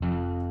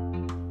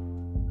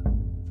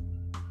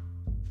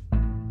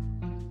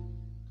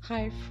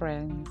Hi,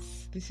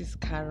 friends. This is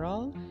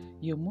Carol,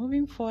 your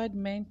moving forward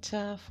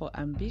mentor for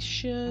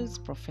ambitious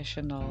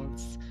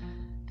professionals.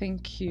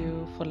 Thank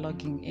you for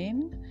logging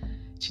in.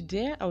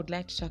 Today, I would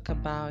like to talk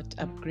about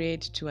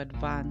upgrade to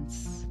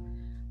advance.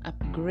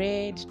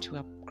 Upgrade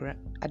to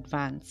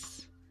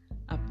advance.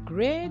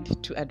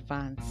 Upgrade to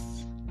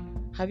advance.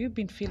 Have you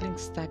been feeling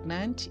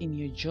stagnant in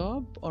your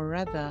job, or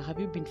rather, have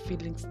you been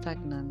feeling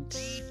stagnant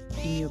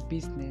in your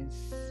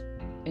business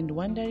and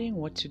wondering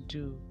what to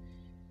do?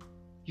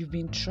 You've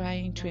been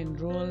trying to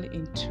enroll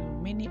into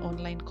many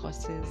online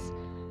courses,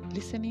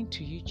 listening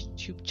to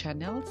YouTube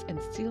channels, and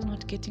still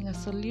not getting a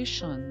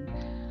solution.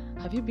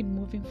 Have you been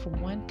moving from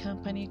one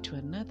company to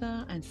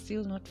another and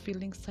still not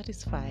feeling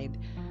satisfied?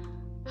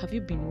 Have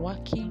you been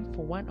working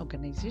for one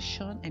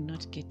organization and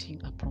not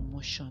getting a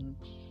promotion?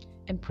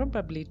 And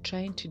probably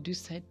trying to do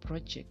side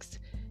projects,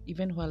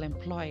 even while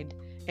employed,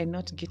 and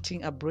not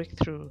getting a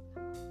breakthrough?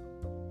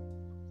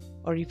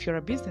 Or if you're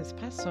a business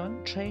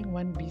person, trying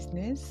one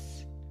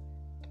business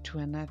to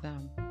another,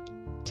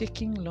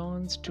 taking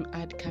loans to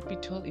add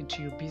capital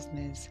into your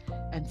business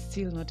and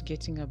still not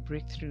getting a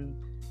breakthrough.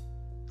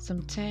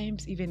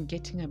 Sometimes even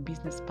getting a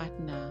business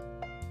partner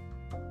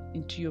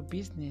into your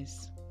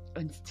business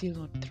and still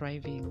not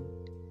thriving.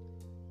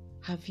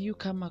 Have you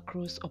come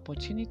across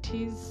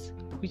opportunities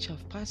which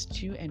have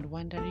passed you and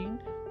wondering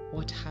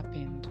what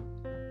happened?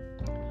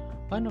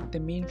 One of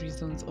the main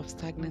reasons of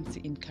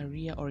stagnancy in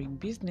career or in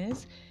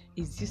business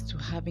is just to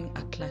having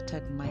a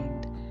cluttered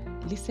mind,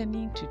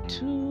 listening to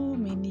too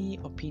many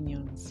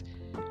opinions,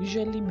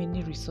 using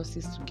many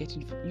resources to get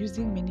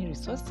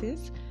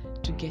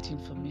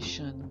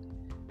information,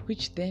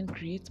 which then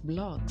creates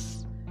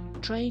blocks,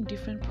 trying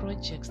different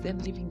projects, then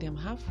leaving them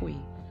halfway,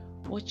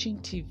 watching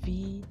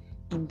TV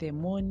in the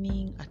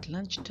morning, at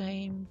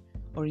lunchtime,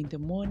 or in the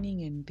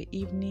morning and the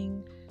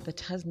evening that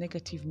has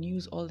negative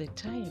news all the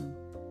time.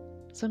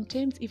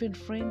 Sometimes even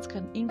friends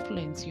can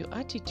influence your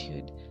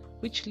attitude,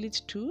 which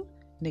leads to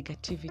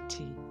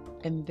negativity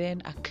and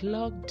then a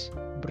clogged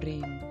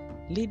brain,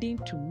 leading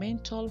to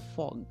mental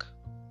fog.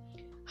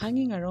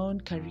 Hanging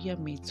around career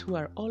mates who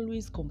are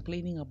always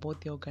complaining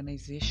about the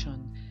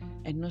organization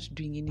and not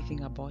doing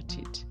anything about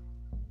it.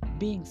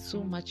 Being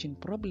so much in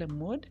problem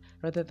mode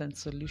rather than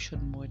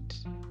solution mode.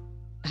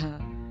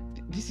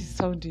 This is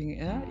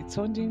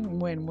sounding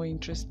more and more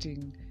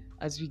interesting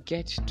as we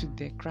get to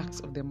the crux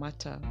of the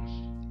matter.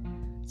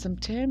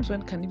 Sometimes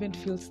one can even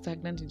feel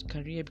stagnant in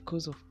career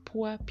because of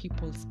poor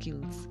people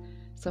skills.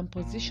 Some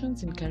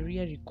positions in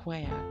career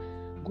require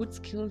good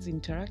skills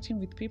interacting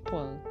with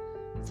people.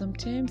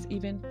 Sometimes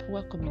even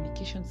poor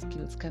communication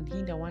skills can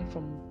hinder one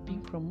from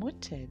being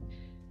promoted.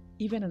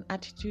 Even an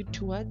attitude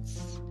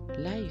towards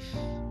life.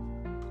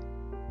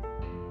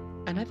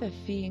 Another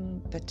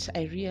thing that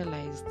I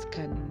realized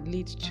can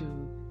lead to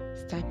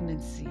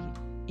stagnancy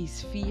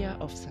is fear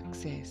of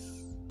success.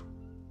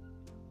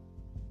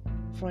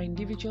 For an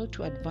individual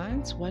to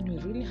advance, one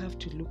will really have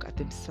to look at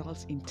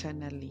themselves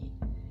internally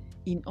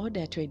in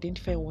order to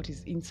identify what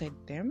is inside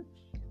them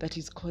that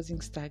is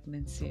causing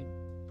stagnancy.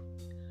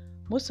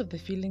 Most of the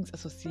feelings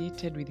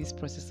associated with this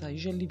process are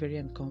usually very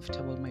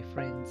uncomfortable, my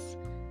friends.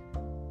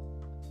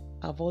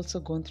 I've also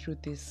gone through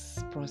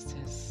this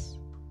process,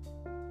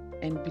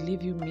 and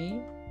believe you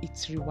me,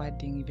 it's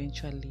rewarding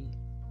eventually.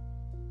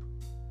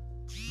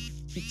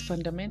 It's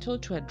fundamental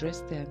to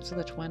address them so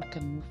that one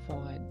can move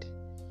forward.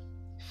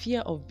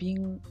 Fear of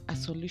being a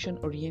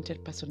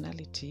solution-oriented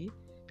personality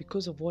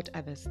because of what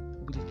others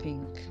will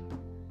think.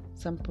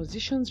 Some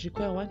positions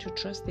require one to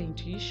trust their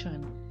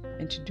intuition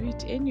and to do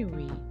it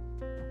anyway,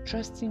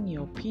 trusting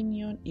your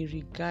opinion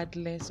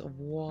irregardless of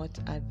what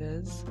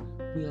others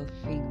will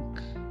think.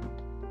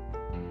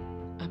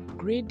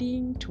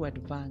 Upgrading to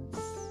advance.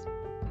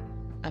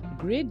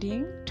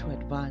 Upgrading to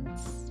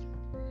advance.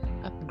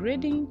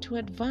 Upgrading to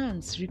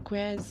advance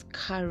requires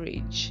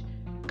courage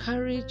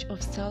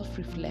of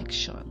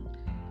self-reflection,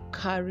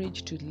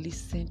 courage to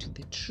listen to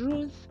the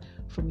truth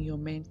from your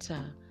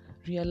mentor,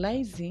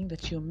 realizing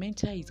that your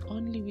mentor is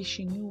only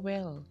wishing you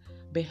well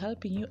by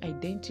helping you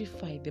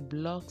identify the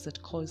blocks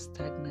that cause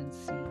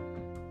stagnancy,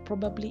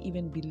 probably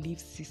even belief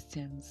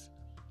systems,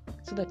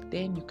 so that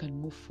then you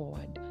can move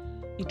forward.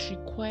 It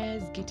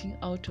requires getting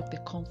out of the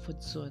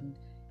comfort zone,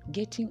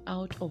 getting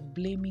out of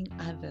blaming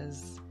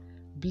others,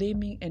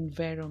 blaming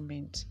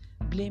environment,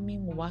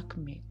 blaming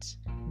workmate,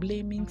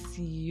 blaming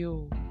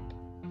CEO,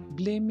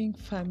 blaming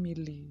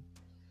family,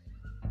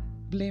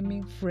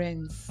 blaming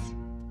friends.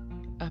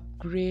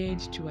 Upgrade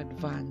to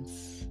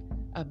advance.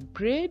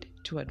 Upgrade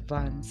to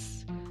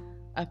advance.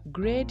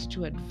 Upgrade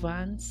to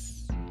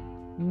advance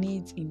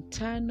needs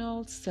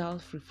internal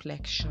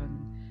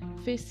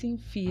self-reflection, facing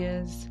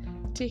fears,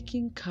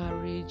 taking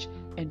courage,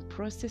 and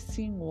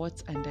processing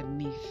what's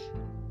underneath.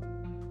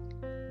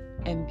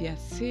 And there are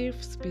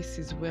safe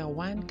spaces where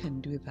one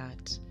can do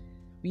that.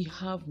 We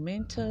have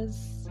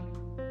mentors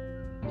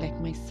like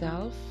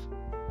myself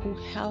who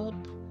help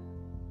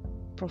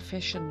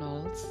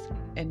professionals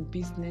and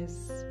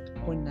business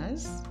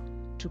owners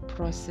to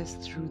process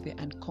through the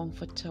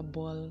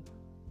uncomfortable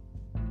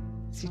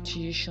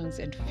situations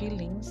and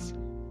feelings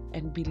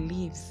and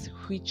beliefs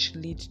which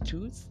lead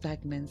to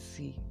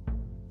stagnancy.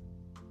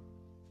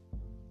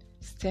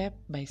 Step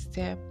by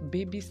step,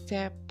 baby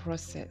step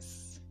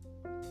process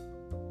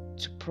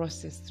to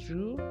process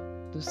through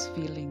those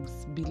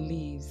feelings,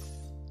 beliefs,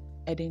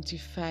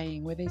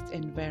 identifying whether it's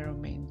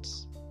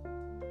environment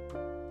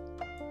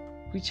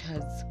which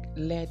has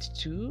led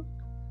to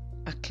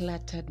a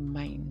cluttered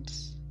mind.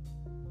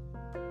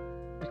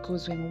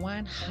 Because when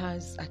one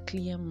has a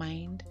clear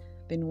mind,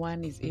 then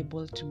one is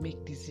able to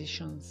make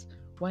decisions.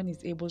 One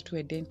is able to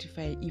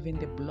identify even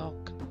the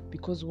block,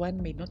 because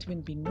one may not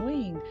even be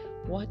knowing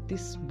what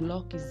this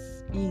block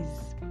is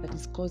that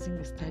is causing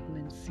the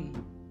stagnancy.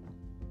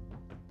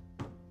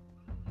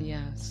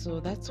 So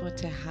that's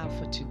what I have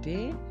for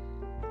today.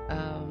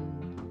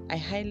 I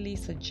highly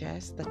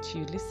suggest that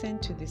you listen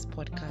to this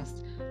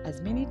podcast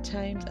as many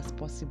times as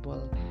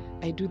possible.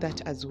 I do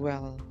that as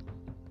well.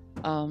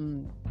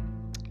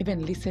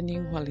 Even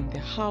listening while in the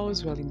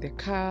house, while in the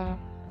car,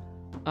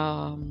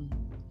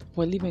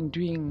 while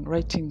even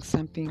writing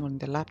something on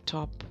the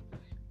laptop,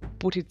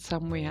 put it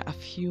somewhere a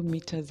few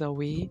meters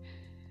away,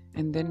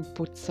 and then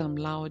put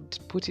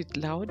it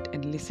loud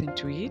and listen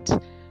to it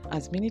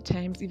as many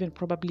times,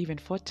 probably even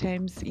 4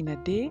 times in a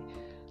day,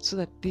 so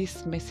that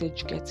this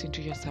message gets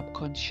into your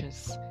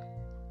subconscious.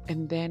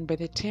 And then by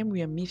the time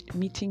we are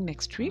meeting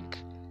next week,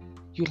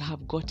 you'll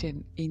have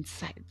gotten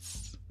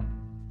insights.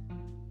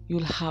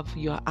 You'll have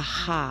your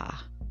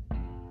aha.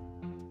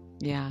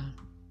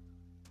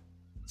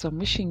 So I'm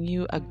wishing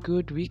you a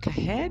good week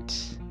ahead.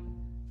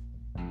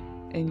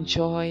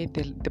 Enjoy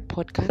the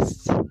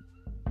podcast.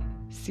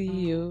 See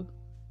you.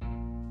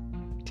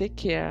 Take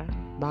care.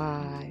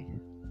 Bye.